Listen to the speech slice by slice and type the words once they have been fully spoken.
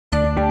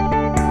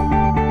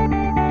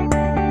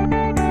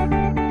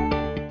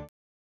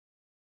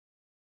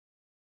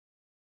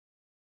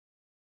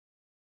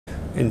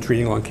in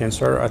treating lung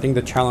cancer. I think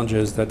the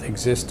challenges that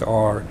exist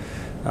are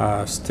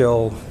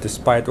still,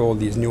 despite all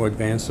these new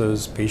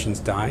advances, patients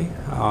die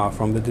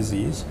from the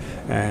disease.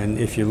 And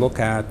if you look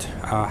at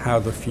how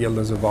the field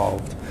has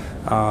evolved,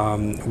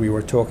 we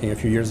were talking a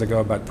few years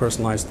ago about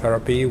personalized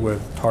therapy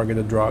with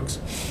targeted drugs.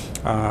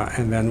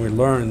 And then we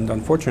learned,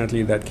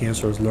 unfortunately, that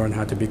cancers learn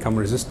how to become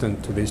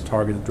resistant to these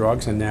targeted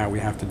drugs, and now we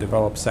have to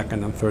develop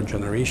second and third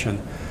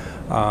generation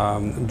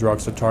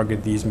drugs to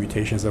target these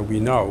mutations that we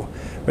know.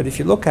 But if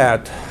you look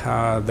at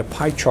the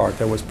pie chart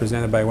that was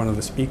presented by one of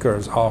the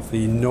speakers of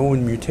the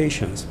known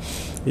mutations,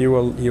 you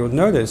will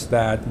notice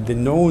that the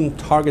known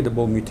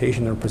targetable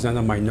mutation represent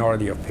a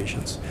minority of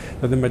patients.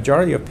 Now, the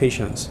majority of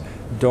patients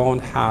don't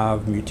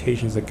have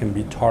mutations that can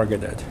be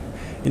targeted.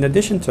 In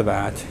addition to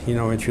that,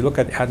 if you look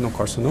at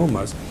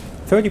adenocarcinomas,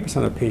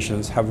 30% of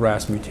patients have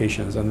RAS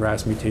mutations, and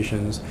RAS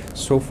mutations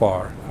so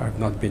far have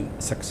not been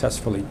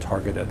successfully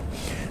targeted.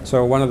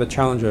 So one of the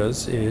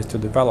challenges is to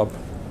develop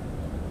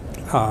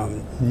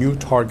new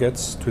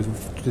targets, to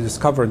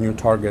discover new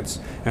targets,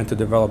 and to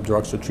develop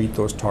drugs to treat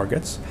those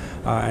targets.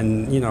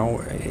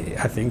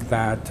 I think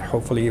that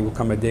hopefully it will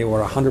come a day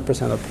where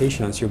 100% of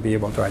patients you'll be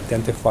able to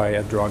identify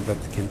a drug that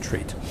can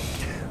treat.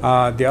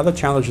 The other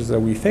challenges that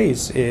we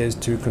face is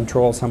to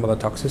control some of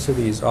the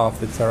toxicities of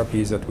the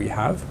therapies that we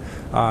have.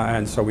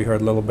 And so we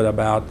heard a little bit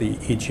about the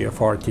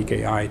EGFR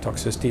TKI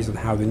toxicities and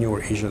how the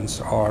newer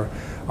agents are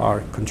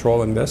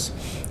controlling this.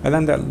 And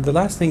then the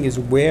last thing is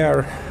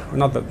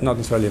not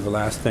necessarily the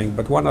last thing,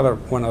 but one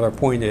other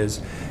point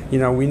is,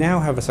 we now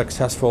have a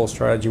successful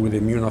strategy with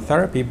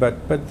immunotherapy,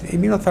 but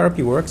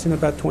immunotherapy works in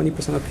about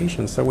 20% of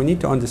patients. So we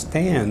need to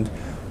understand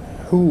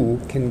who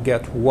can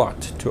get what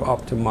to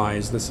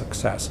optimize the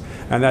success,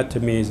 and that to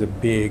me is a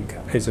big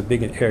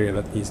area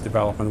that needs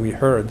development. We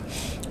heard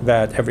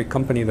that every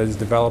company that is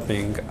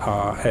developing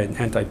an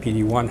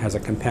anti-PD-1 has a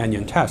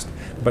companion test,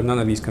 but none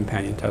of these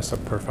companion tests are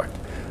perfect.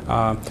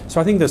 So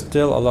I think there's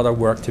still a lot of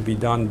work to be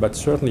done, but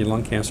certainly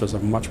lung cancer is a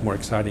much more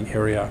exciting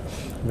area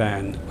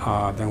than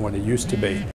what it used to be.